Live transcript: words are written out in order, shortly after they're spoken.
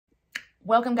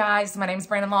Welcome guys, my name is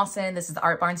Brannan Lawson. This is the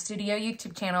Art Barn Studio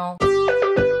YouTube channel.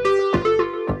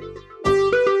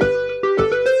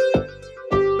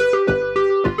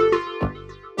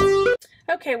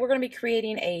 Okay, we're going to be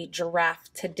creating a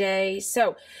giraffe today.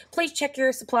 So please check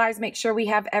your supplies, make sure we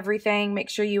have everything.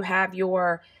 Make sure you have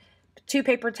your 2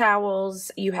 paper towels,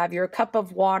 you have your cup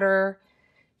of water,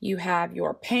 you have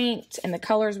your paint, and the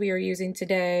colors we are using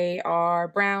today are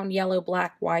brown, yellow,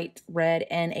 black, white, red,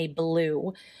 and a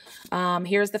blue.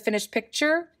 Here's the finished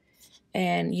picture,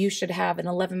 and you should have an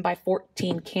 11 by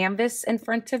 14 canvas in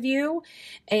front of you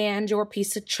and your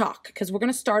piece of chalk, because we're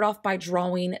going to start off by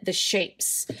drawing the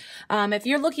shapes. If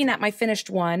you're looking at my finished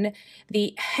one,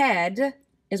 the head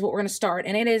is what we're going to start,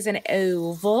 and it is an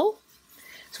oval.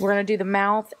 So we're going to do the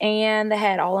mouth and the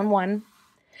head all in one.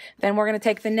 Then we're going to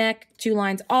take the neck, 2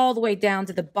 lines all the way down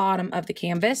to the bottom of the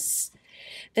canvas.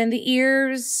 Then the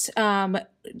ears,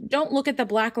 don't look at the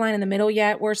black line in the middle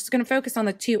yet. We're just going to focus on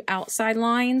the 2 outside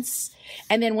lines.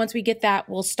 And then once we get that,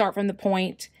 we'll start from the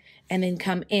point and then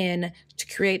come in to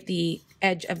create the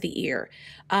edge of the ear.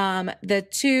 The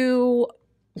 2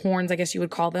 horns, I guess you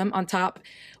would call them, on top,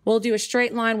 we'll do a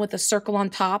straight line with a circle on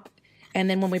top. And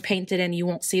then when we paint it in, you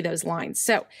won't see those lines.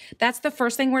 So that's the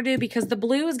first thing we're doing, because the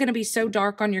blue is going to be so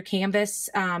dark on your canvas,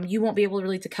 you won't be able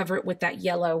really to cover it with that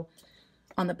yellow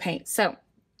on the paint. So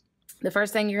the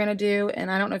first thing you're going to do, and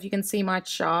I don't know if you can see my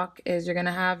chalk, is you're going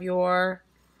to have your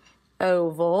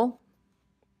oval.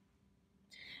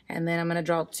 And then I'm going to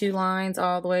draw 2 lines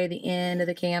all the way to the end of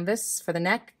the canvas for the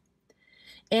neck.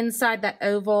 Inside that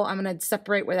oval, I'm going to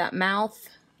separate where that mouth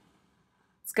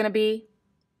is going to be.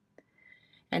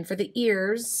 And for the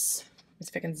ears, let's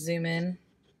see if I can zoom in.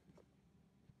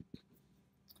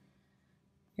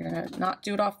 You're going to not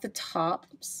do it off the top.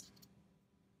 Oops.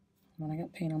 I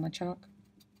got paint on my chalk.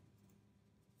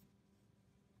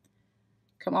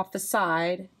 Come off the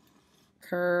side,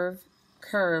 curve,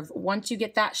 curve. Once you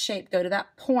get that shape, go to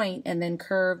that point and then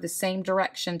curve the same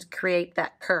direction to create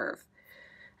that curve.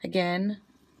 Again,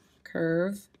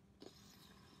 curve,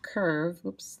 curve.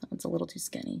 Oops, that one's a little too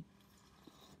skinny.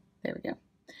 There we go.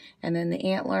 And then the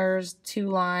antlers, 2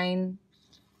 line,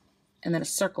 and then a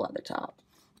circle at the top.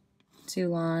 2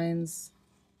 lines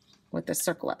with the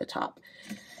circle at the top.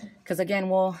 Because again,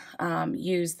 we'll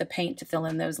use the paint to fill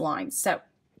in those lines. So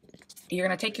you're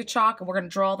going to take your chalk and we're going to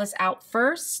draw this out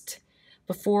first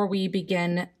before we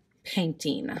begin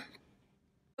painting.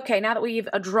 Okay, now that we've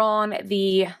drawn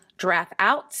the giraffe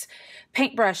out,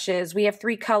 paintbrushes, we have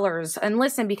 3 colors. And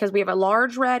listen, because we have a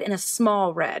large red and a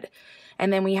small red.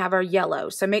 And then we have our yellow.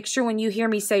 So make sure when you hear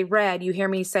me say red, you hear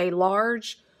me say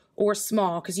large or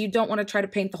small, because you don't want to try to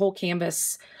paint the whole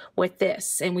canvas with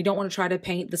this. And we don't want to try to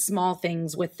paint the small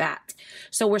things with that.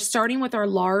 So we're starting with our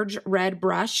large red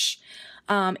brush.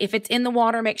 If it's in the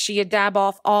water, make sure you dab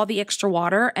off all the extra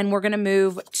water. And we're going to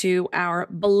move to our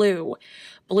blue.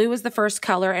 Blue is the first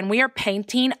color. And we are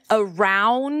painting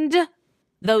around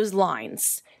those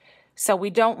lines. So we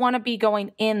don't want to be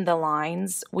going in the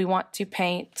lines. We want to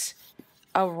paint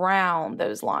around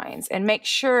those lines, and make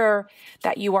sure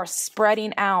that you are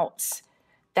spreading out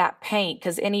that paint,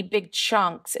 because any big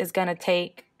chunks is going to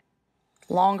take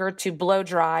longer to blow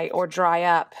dry or dry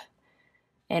up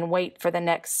and wait for the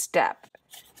next step.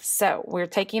 So we're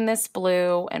taking this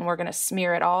blue and we're going to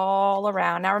smear it all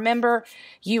around. Now remember,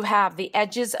 you have the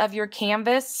edges of your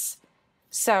canvas,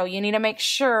 so you need to make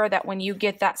sure that when you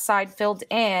get that side filled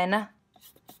in,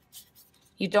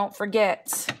 you don't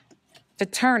forget to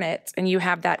turn it and you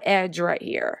have that edge right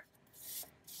here,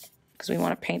 because we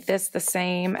want to paint this the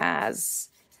same as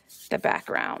the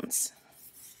backgrounds.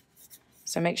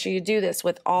 So make sure you do this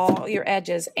with all your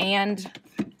edges and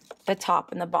the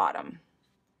top and the bottom.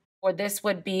 Or this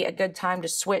would be a good time to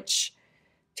switch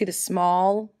to the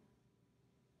small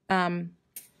red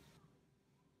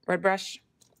brush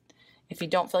if you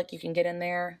don't feel like you can get in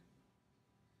there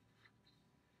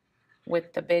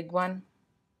with the big one.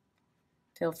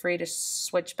 Feel free to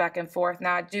switch back and forth.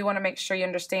 Now, I do want to make sure you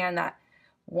understand that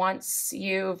once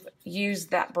you've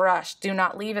used that brush, do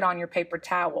not leave it on your paper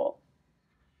towel.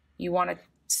 You want to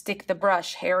stick the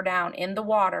brush hair down in the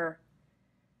water,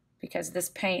 because this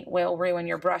paint will ruin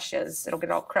your brushes. It'll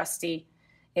get all crusty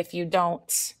if you don't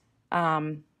stick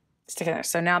it in there.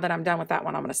 So now that I'm done with that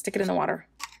one, I'm going to stick it in the water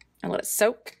and let it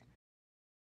soak.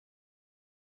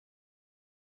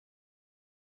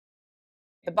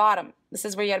 The bottom, this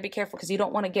is where you got to be careful, because you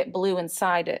don't want to get blue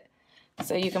inside it.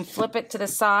 So you can flip it to the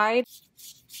side,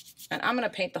 and I'm going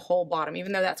to paint the whole bottom,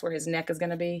 even though that's where his neck is going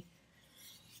to be.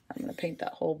 I'm going to paint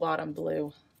that whole bottom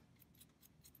blue.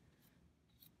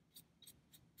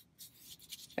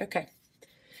 Okay,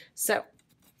 so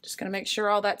Just gonna make sure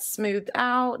all that's smoothed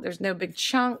out. There's no big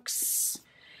chunks.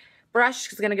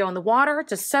 Brush is gonna go in the water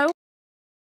to soak.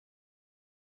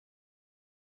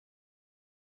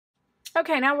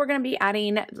 Okay, now we're going to be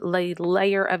adding a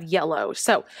layer of yellow.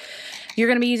 So you're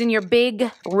going to be using your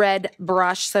big red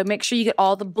brush. So make sure you get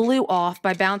all the blue off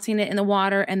by bouncing it in the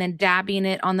water and then dabbing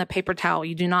it on the paper towel.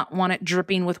 You do not want it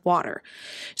dripping with water.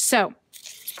 So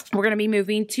we're going to be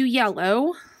moving to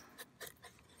yellow.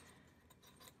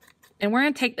 And we're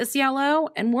going to take this yellow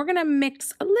and we're going to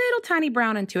mix a little tiny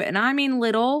brown into it. And I mean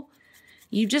little.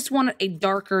 You just want a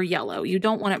darker yellow. You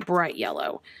don't want it bright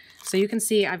yellow. So you can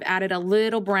see I've added a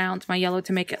little brown to my yellow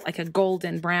to make it like a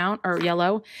golden brown or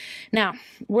yellow. Now,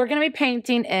 we're going to be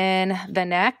painting in the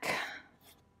neck,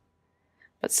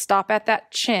 but stop at that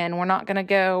chin. We're not going to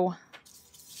go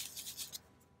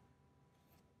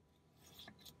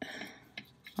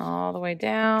all the way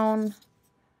down.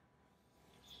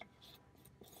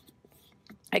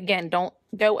 Again, don't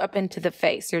go up into the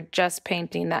face. You're just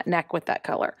painting that neck with that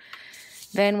color.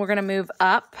 Then we're going to move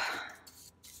up.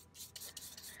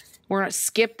 We're going to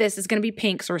skip this. It's going to be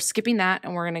pink, so we're skipping that,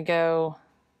 and we're going to go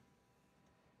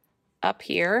up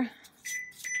here.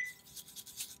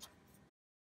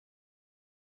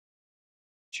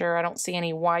 Sure, I don't see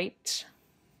any white.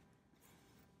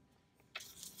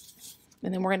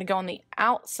 And then we're going to go on the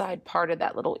outside part of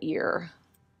that little ear,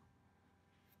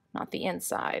 not the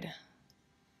inside.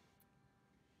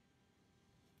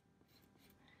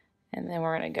 And then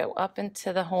we're going to go up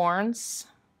into the horns.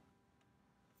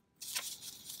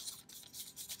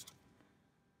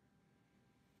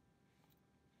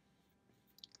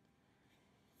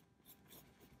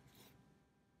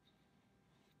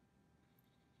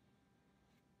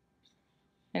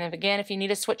 And if you need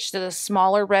to switch to the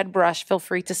smaller red brush, feel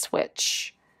free to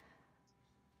switch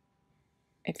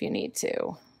if you need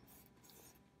to.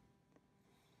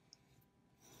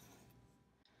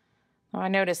 I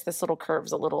noticed this little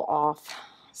curve's a little off,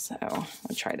 so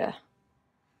I'll try to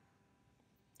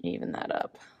even that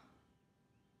up.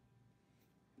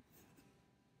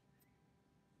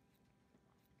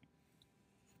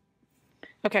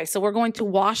 Okay, so we're going to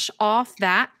wash off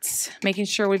that, making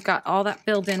sure we've got all that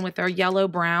filled in with our yellow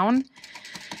brown.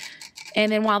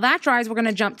 And then while that dries, we're going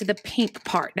to jump to the pink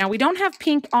part. Now, we don't have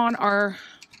pink on our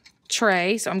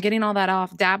tray, so I'm getting all that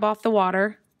off. Dab off the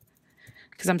water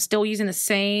because I'm still using the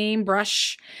same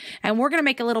brush. And we're going to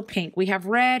make a little pink. We have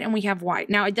red and we have white.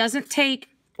 Now, it doesn't take,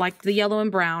 like the yellow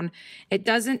and brown, it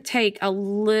doesn't take a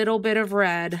little bit of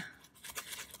red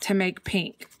to make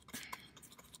pink.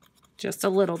 Just a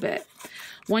little bit.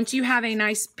 Once you have a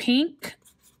nice pink,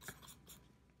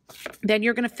 then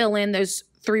you're going to fill in those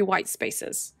 3 white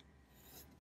spaces.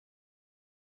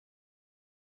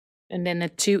 And then the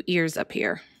 2 ears up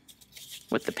here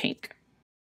with the pink.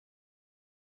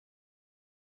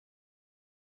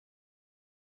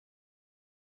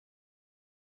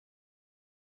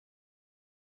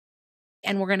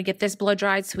 And we're going to get this blow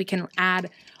dried so we can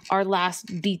add our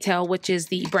last detail, which is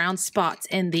the brown spots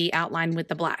in the outline with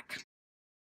the black.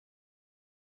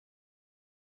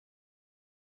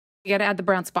 We got to add the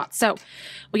brown spots. So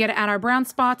we got to add our brown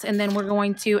spots, and then we're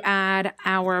going to add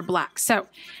our black. So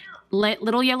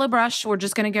little yellow brush, we're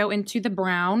just going to go into the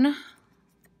brown,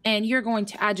 and you're going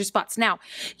to add your spots. Now,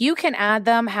 you can add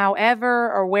them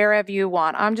however or wherever you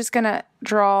want. I'm just going to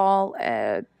draw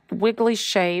a wiggly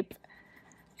shape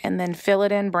and then fill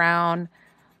it in brown.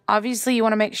 Obviously, you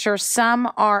want to make sure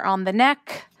some are on the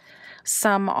neck,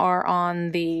 some are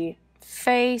on the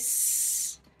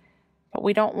face, but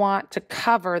we don't want to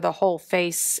cover the whole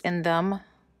face in them.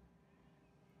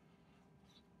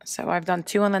 So I've done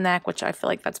 2 on the neck, which I feel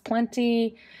like that's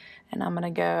plenty. And I'm going to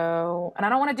go, and I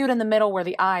don't want to do it in the middle where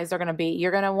the eyes are going to be.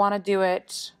 You're going to want to do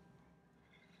it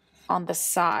on the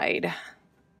side.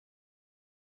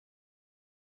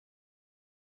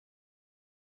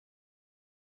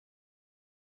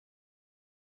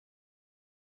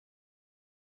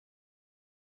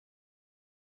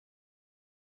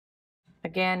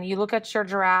 Again, you look at your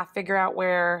giraffe, figure out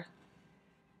where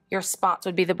your spots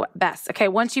would be the best. Okay,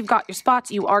 once you've got your spots,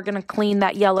 you are going to clean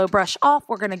that yellow brush off.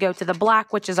 We're going to go to the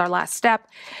black, which is our last step.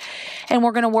 And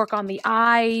we're going to work on the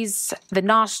eyes, the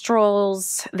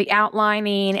nostrils, the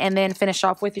outlining, and then finish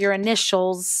off with your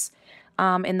initials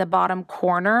in the bottom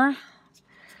corner.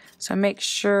 So make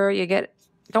sure you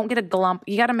don't get a glump.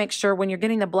 You got to make sure when you're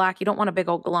getting the black, you don't want a big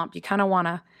old glump. You kind of want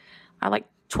to, I like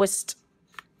twist.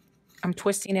 I'm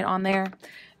twisting it on there.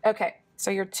 Okay,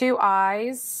 so your 2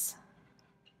 eyes.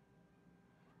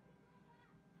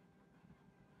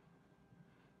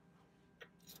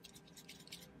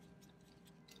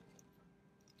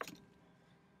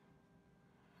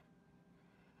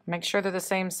 Make sure they're the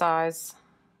same size.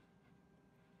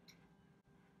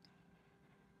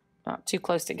 Not too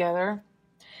close together.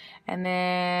 And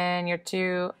then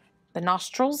the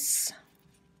nostrils.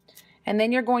 And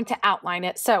then you're going to outline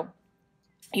it. So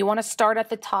you want to start at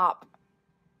the top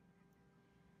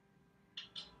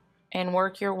and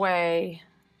work your way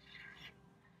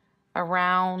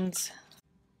around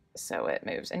so it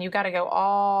moves. And you got to go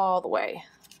all the way.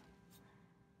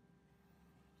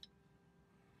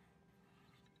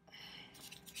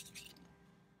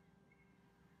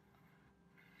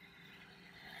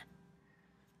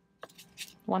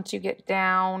 Once you get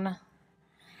down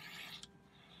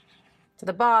to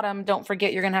the bottom, don't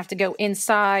forget you're going to have to go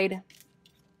inside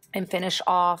and finish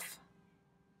off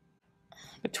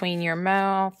between your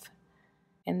mouth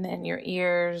and then your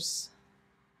ears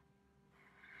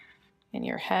and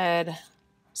your head.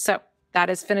 So that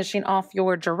is finishing off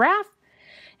your giraffe.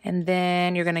 And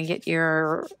then you're going to get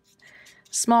your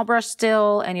small brush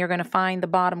still and you're going to find the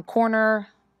bottom corner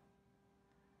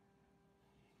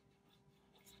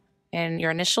and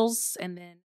your initials, and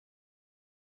then.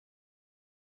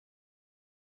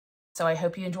 So I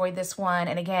hope you enjoyed this one.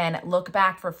 And again, look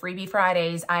back for Freebie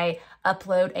Fridays. I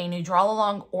upload a new draw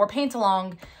along or paint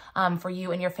along for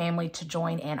you and your family to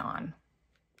join in on.